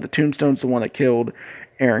don't know that Tombstone's the one that killed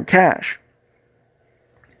Aaron Cash.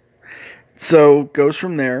 So, goes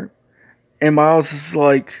from there, and Miles is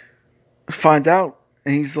like, finds out,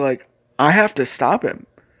 and he's like, I have to stop him.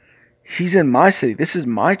 He's in my city. This is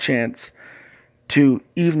my chance to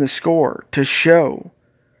even the score, to show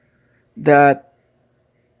that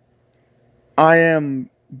I am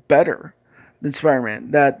better than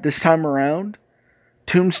Spider-Man. That this time around,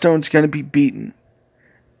 Tombstone's going to be beaten.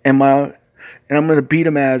 And I'm going to beat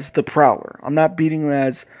him as the Prowler. I'm not beating him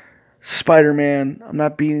as Spider-Man. I'm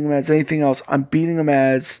not beating him as anything else. I'm beating him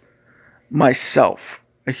as myself.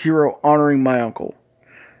 A hero honoring my uncle.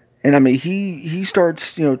 And I mean, he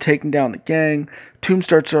starts, taking down the gang.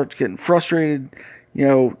 Tombstone starts getting frustrated.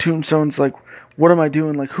 Tombstone's like, what am I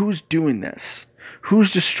doing? Like, who's doing this?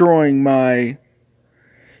 Who's destroying my,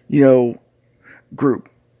 group?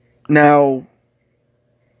 Now,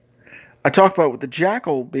 I talked about with the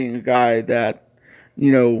Jackal being a guy that,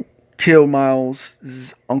 killed Miles'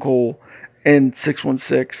 uncle in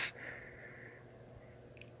 616.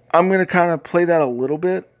 I'm going to kind of play that a little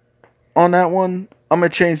bit on that one. I'm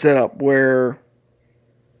going to change that up where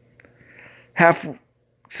especially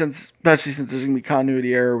since there's going to be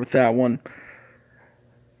continuity error with that one,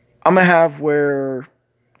 I'm going to have where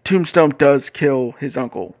Tombstone does kill his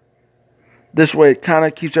uncle. This way it kind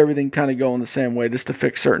of keeps everything kind of going the same way just to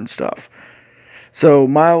fix certain stuff. So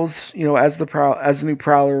Miles, as the new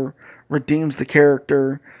Prowler, redeems the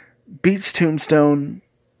character, beats Tombstone,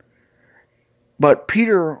 but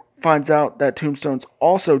Peter finds out that Tombstone's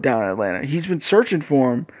also down in Atlanta. He's been searching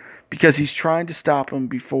for him because he's trying to stop him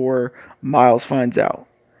before Miles finds out.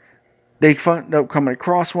 They end up coming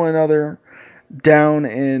across one another down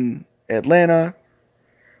in Atlanta.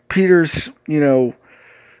 Peter's, ends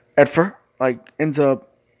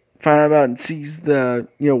up finding out and sees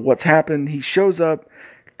what's happened. He shows up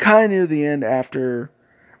kind of near the end after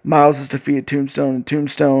Miles has defeated Tombstone, and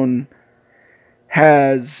Tombstone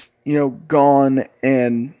has, gone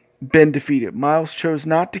and been defeated. Miles chose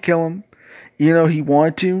not to kill him, even though he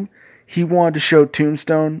wanted to. He wanted to show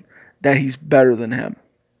Tombstone that he's better than him.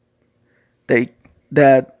 He'll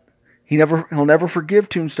never forgive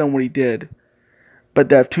Tombstone what he did, but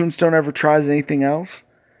that if Tombstone ever tries anything else,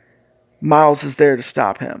 Miles is there to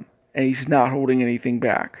stop him, and he's not holding anything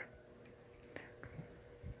back.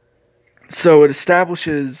 So it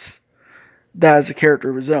establishes that as a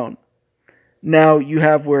character of his own. Now you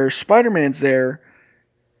have where Spider-Man's there,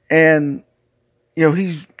 and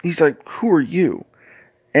he's like, "Who are you?"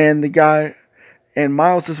 And the guy, and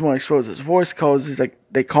Miles doesn't want to expose his voice because he's like,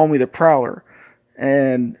 they call me the Prowler.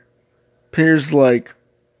 And Peter's like,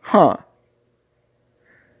 huh,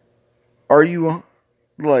 are you,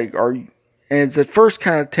 are you, and it's at first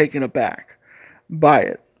kind of taken aback by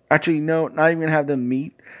it. Actually, no, not even gonna have them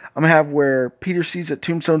meet. I'm gonna have where Peter sees that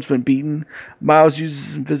Tombstone's been beaten, Miles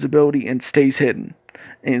uses invisibility and stays hidden,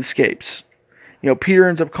 and escapes. Peter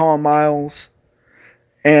ends up calling Miles,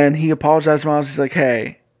 and he apologizes to Miles. He's like,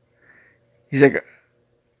 hey, he's like,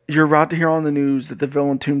 you're about to hear on the news that the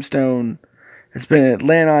villain Tombstone has been in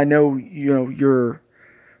Atlanta. I know, you're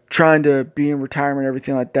trying to be in retirement and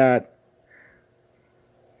everything like that.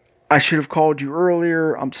 I should have called you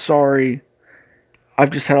earlier. I'm sorry.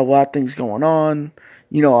 I've just had a lot of things going on.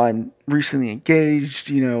 I'm recently engaged.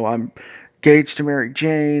 I'm engaged to Mary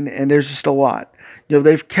Jane, and there's just a lot.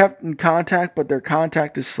 They've kept in contact, but their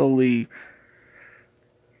contact is slowly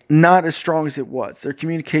not as strong as it was. Their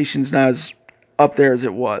communication's not as up there as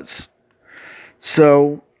it was.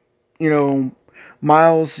 So,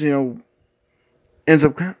 Miles, ends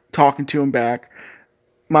up talking to him back.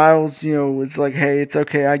 Miles, is like, hey, it's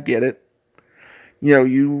okay, I get it.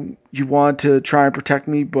 You want to try and protect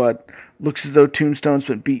me, but looks as though Tombstone's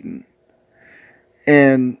been beaten.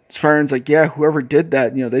 And Spider-Man's like, yeah, whoever did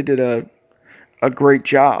that, they did a great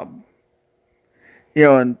job.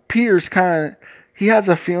 And Peter's he has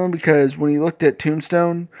a feeling because when he looked at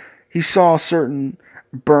Tombstone, he saw certain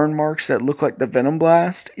burn marks that looked like the Venom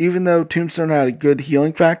Blast. Even though Tombstone had a good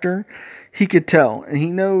healing factor, he could tell. And he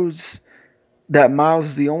knows that Miles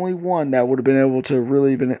is the only one that would have been able to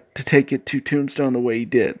really to take it to Tombstone the way he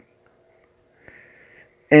did.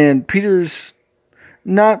 And Peter's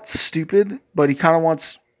not stupid, but he kind of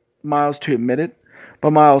wants Miles to admit it,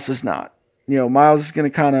 but Miles is not. Miles is going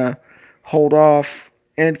to kind of hold off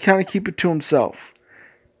and kind of keep it to himself.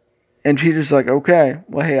 And Peter's like, okay,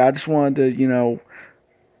 well, hey, I just wanted to,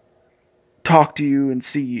 talk to you and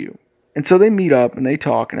see you. And so they meet up and they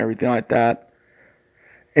talk and everything like that.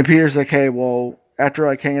 And Peter's like, hey, well,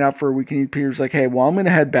 after hanging out for a weekend, Peter's like, hey, well, I'm going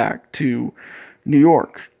to head back to New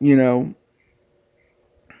York.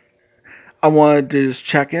 I wanted to just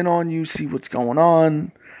check in on you, see what's going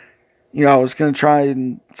on. I was going to try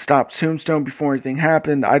and stop Tombstone before anything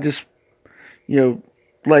happened. I just,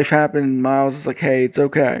 life happened, and Miles is like, hey, it's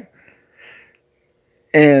okay.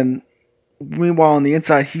 And meanwhile, on the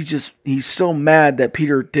inside, he's so mad that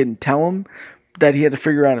Peter didn't tell him that he had to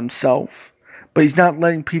figure out himself. But he's not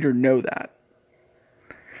letting Peter know that,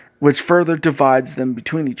 which further divides them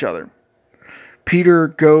between each other. Peter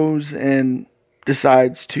goes and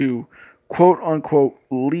decides to quote-unquote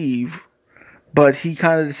leave, but he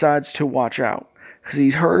kind of decides to watch out because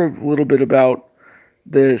he's heard a little bit about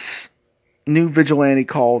this new vigilante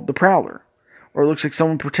called the Prowler, or it looks like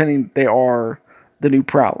someone pretending they are the new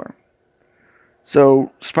Prowler.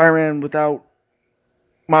 So Spider-Man, without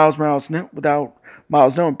Miles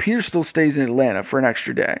knowing, Peter still stays in Atlanta for an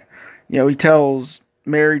extra day. He tells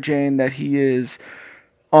Mary Jane that he is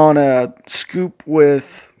on a scoop with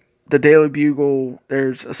the Daily Bugle.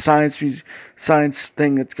 There's a science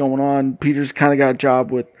thing that's going on. Peter's kind of got a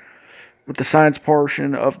job with the science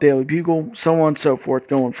portion of Daily Bugle, so on and so forth,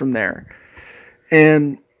 going from there.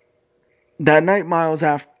 And that night,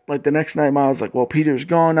 the next night, Miles like, well, Peter's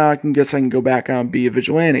gone now. I can go back out and be a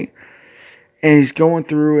vigilante. And he's going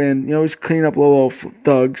through and, he's cleaning up little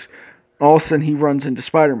thugs. All of a sudden, he runs into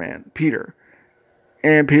Spider-Man, Peter.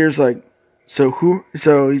 And Peter's like, so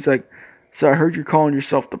he's like, so I heard you're calling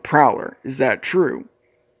yourself the Prowler. Is that true?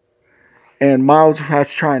 And Miles has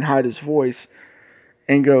to try and hide his voice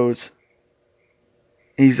and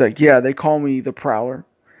he's like, yeah, they call me the Prowler.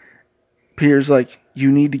 Peter's like,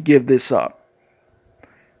 you need to give this up.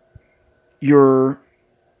 You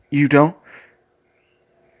don't?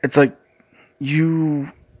 It's like,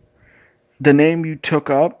 the name you took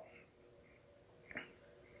up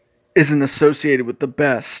isn't associated with the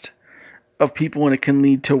best of people, and it can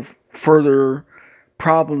lead to further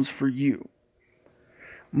problems for you.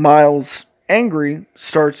 Miles, angry,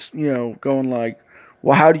 starts, going like,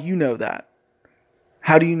 well, how do you know that?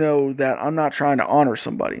 How do you know that I'm not trying to honor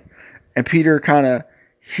somebody? And Peter kind of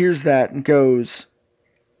hears that and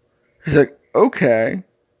he's like, okay.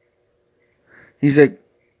 He's like,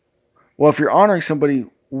 well, if you're honoring somebody,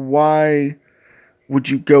 why would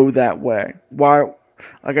you go that way? Why?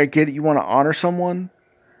 Like, I get it, you want to honor someone,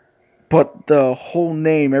 but the whole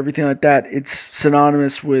name, everything like that, it's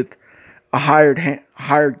synonymous with a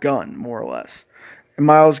hired gun, more or less. And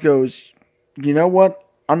Miles goes, you know what?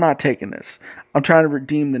 I'm not taking this. I'm trying to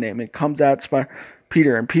redeem the name. It comes out by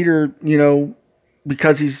Peter. And Peter,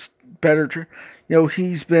 because he's better,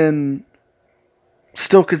 he's been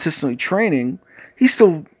still consistently training. He's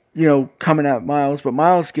still coming at Miles, but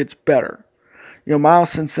Miles gets better.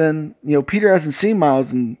 Miles since then, Peter hasn't seen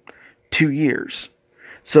Miles in 2 years.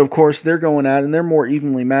 So, of course, they're going at it, and they're more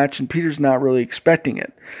evenly matched, and Peter's not really expecting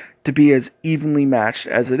it to be as evenly matched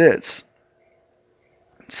as it is.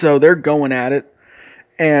 So they're going at it,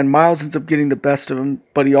 and Miles ends up getting the best of him,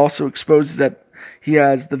 but he also exposes that he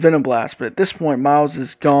has the Venom Blast. But at this point, Miles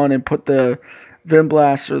is gone and put the Venom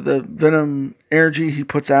Blast, or the Venom energy he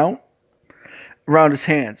puts out, around his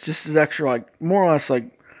hands, just as extra, like, more or less like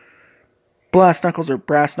Blast Knuckles or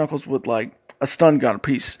Brass Knuckles with, like, a stun gun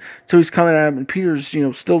piece. So he's coming at him, and Peter's,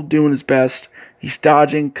 still doing his best. He's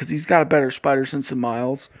dodging because he's got a better spider sense than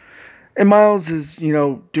Miles. And Miles is,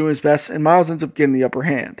 doing his best, and Miles ends up getting the upper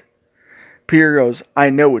hand. Peter goes, "I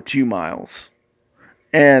know it's you, Miles."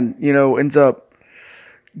 And, ends up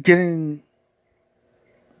getting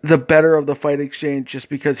the better of the fight exchange just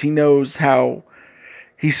because he knows how.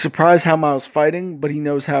 He's surprised how Miles fighting, but he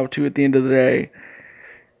knows how to, at the end of the day,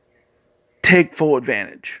 take full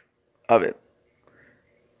advantage of it.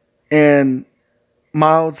 And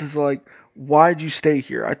Miles is like, "Why'd you stay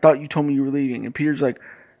here? I thought you told me you were leaving." And Peter's like,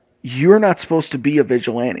 "You're not supposed to be a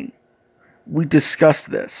vigilante. We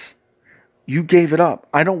discussed this. You gave it up.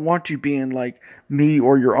 I don't want you being like me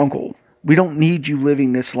or your uncle. We don't need you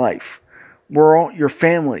living this life. We're all your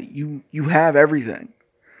family. You have everything.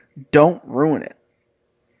 Don't ruin it."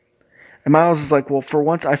 And Miles is like, "Well, for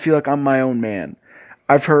once I feel like I'm my own man.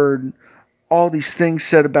 I've heard all these things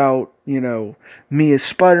said about, me as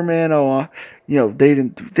Spider-Man. Oh, they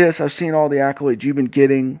didn't do this. I've seen all the accolades you've been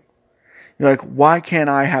getting. You're like, why can't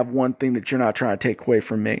I have one thing that you're not trying to take away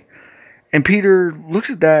from me?" And Peter looks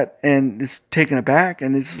at that and is taken aback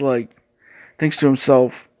and is like, thinks to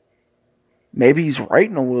himself, maybe he's right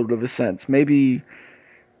in a little bit of a sense. Maybe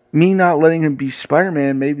me not letting him be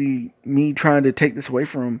Spider-Man, maybe me trying to take this away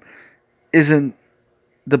from him isn't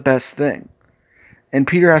the best thing. And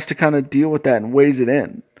Peter has to kind of deal with that and weighs it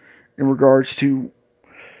in regards to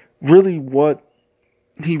really what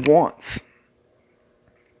he wants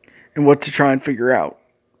and what to try and figure out.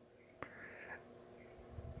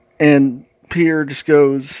 And Peter just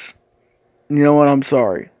goes, "You know what, I'm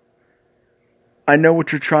sorry. I know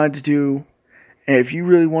what you're trying to do, and if you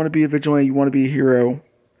really want to be a vigilante, you want to be a hero,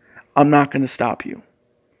 I'm not going to stop you.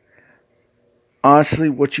 Honestly,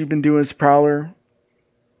 what you've been doing as Prowler,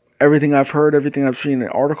 everything I've heard, everything I've seen in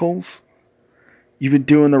articles, you've been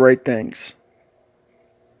doing the right things.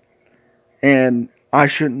 And I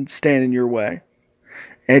shouldn't stand in your way."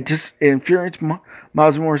 And it infuriates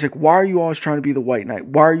Miles Morales. Like, why are you always trying to be the White Knight?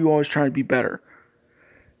 Why are you always trying to be better?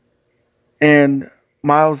 And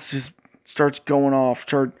Miles just starts going off,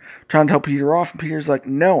 trying to help Peter off. And Peter's like,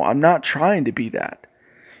 "No, I'm not trying to be that.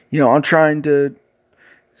 I'm trying to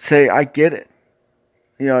say I get it.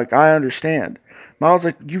 Like, I understand." Miles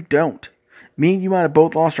like, "You don't. Me and you might have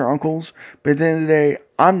both lost our uncles, but at the end of the day,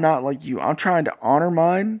 I'm not like you. I'm trying to honor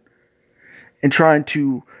mine and trying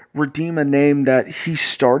to redeem a name that he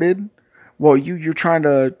started. Well, you're trying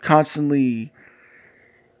to constantly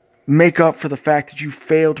make up for the fact that you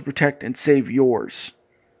failed to protect and save yours.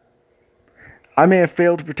 I may have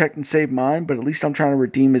failed to protect and save mine, but at least I'm trying to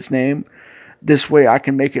redeem his name. This way I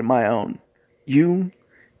can make it my own. You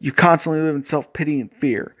constantly live in self-pity and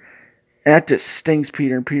fear." And that just stings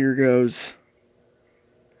Peter, and Peter goes,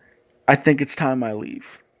 "I think it's time I leave."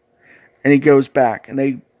 And he goes back, and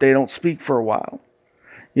they don't speak for a while.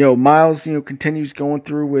 Miles, continues going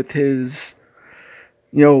through with his,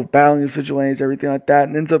 battling with vigilantes, everything like that,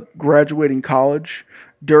 and ends up graduating college.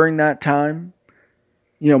 During that time,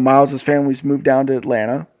 Miles' family's moved down to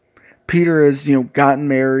Atlanta. Peter has, gotten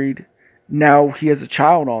married. Now he has a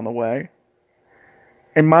child on the way.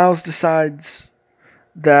 And Miles decides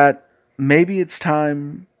that maybe it's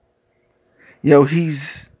time, maybe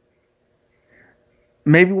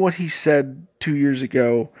what he said 2 years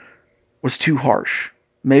ago was too harsh.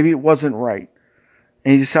 Maybe it wasn't right.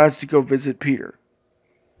 And he decides to go visit Peter.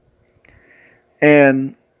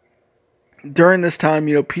 And during this time,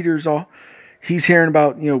 he's hearing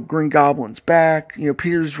about, Green Goblin's back.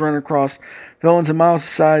 Peter's running across villains, and Miles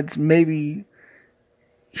decides maybe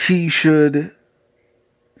he should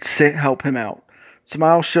help him out. So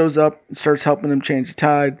Miles shows up and starts helping him change the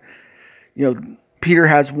tide. Peter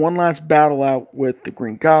has one last battle out with the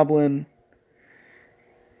Green Goblin.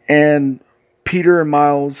 And Peter and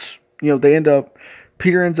Miles,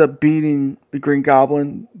 Peter ends up beating the Green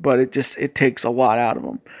Goblin, but it takes a lot out of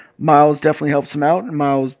him. Miles definitely helps him out, and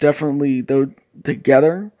Miles definitely, though,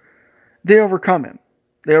 together, they overcome him.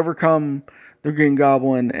 They overcome the Green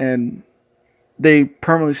Goblin, and they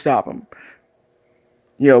permanently stop him.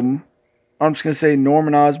 I'm just going to say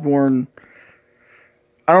Norman Osborn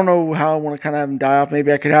I don't know how I want to kind of have him die off.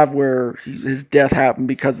 Maybe I could have where his death happened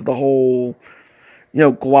because of the whole,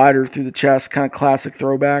 glider through the chest, kind of classic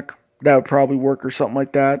throwback. That would probably work or something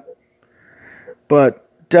like that. But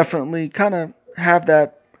definitely kind of have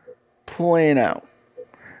that playing out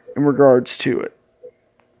in regards to it.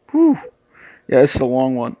 Whew. Yeah, this is a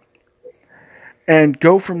long one. And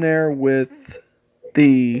go from there with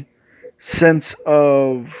the sense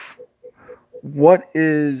of what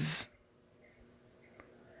is,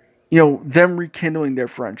 them rekindling their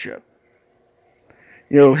friendship.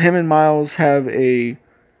 Him and Miles have a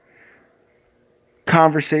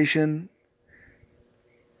conversation,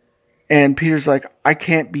 and Peter's like, I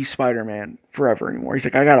can't be Spider-Man forever anymore. He's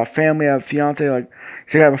like, I got a family, I have a fiance. He's like,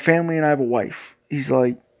 I have a family and I have a wife. He's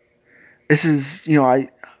like, this is,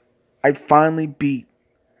 I finally beat,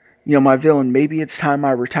 my villain. Maybe it's time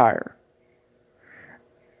I retire.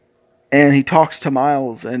 And he talks to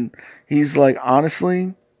Miles, and he's like,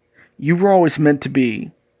 honestly, you were always meant to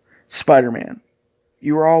be Spider-Man.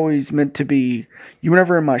 You were always meant to be, you were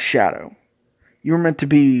never in my shadow. You were meant to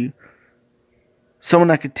be someone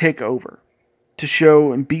that could take over, to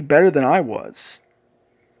show and be better than I was.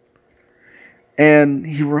 And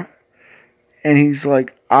he's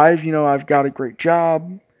like, I've got a great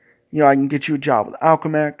job. I can get you a job with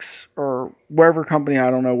Alchemex or wherever company. I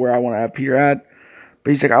don't know where I want to have Peter at.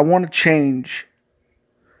 But he's like, I want to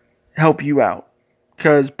help you out.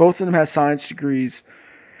 Because both of them have science degrees.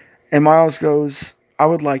 And Miles goes, I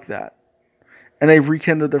would like that. And they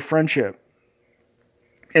rekindled their friendship.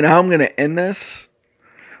 And how I'm going to end this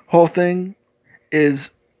whole thing is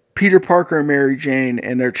Peter Parker and Mary Jane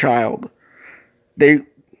and their child.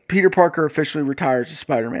 Peter Parker officially retires as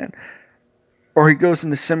Spider-Man. Or he goes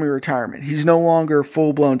into semi-retirement. He's no longer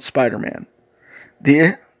full-blown Spider-Man.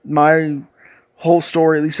 My whole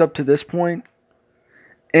story, at least up to this point,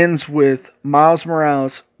 ends with Miles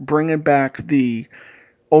Morales bringing back the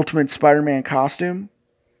Ultimate Spider-Man costume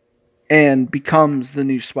and becomes the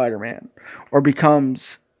new Spider-Man, or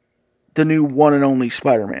becomes the new one and only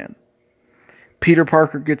Spider-Man. Peter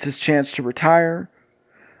Parker gets his chance to retire.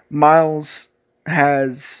 Miles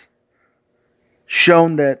has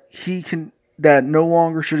shown that that no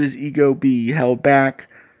longer should his ego be held back,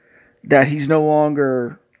 that he's no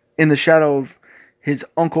longer in the shadow of his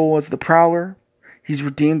uncle as the Prowler. He's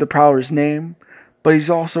redeemed the Prowler's name, but he's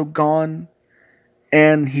also gone,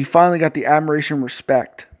 and he finally got the admiration and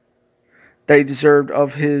respect that he deserved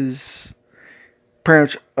of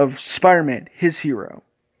of Spider-Man, his hero.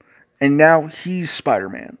 And now he's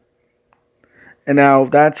Spider-Man. And now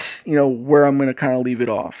that's, where I'm going to kind of leave it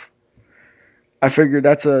off. I figured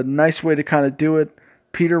that's a nice way to kind of do it.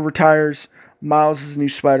 Peter retires, Miles is the new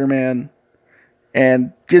Spider-Man,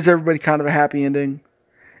 and gives everybody kind of a happy ending.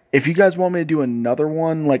 If you guys want me to do another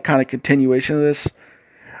one, like kind of continuation of this,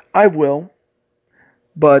 I will.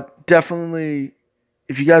 But definitely,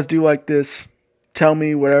 if you guys do like this, tell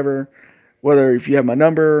me whatever. Whether if you have my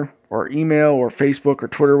number, or email, or Facebook, or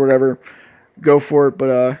Twitter, whatever, go for it.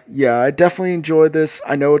 But yeah, I definitely enjoyed this.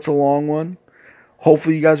 I know it's a long one.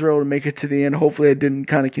 Hopefully you guys were able to make it to the end. Hopefully I didn't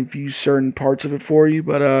kind of confuse certain parts of it for you.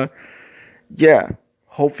 But yeah,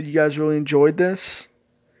 hopefully you guys really enjoyed this.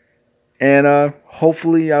 And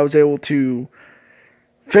hopefully I was able to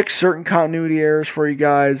fix certain continuity errors for you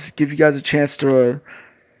guys, give you guys a chance to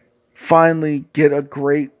finally get a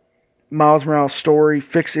great Miles Morales story,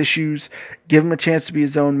 fix issues, give him a chance to be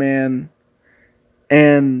his own man,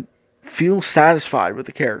 and feel satisfied with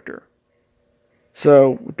the character.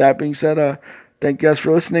 So, with that being said, thank you guys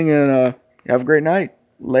for listening, and have a great night.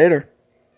 Later.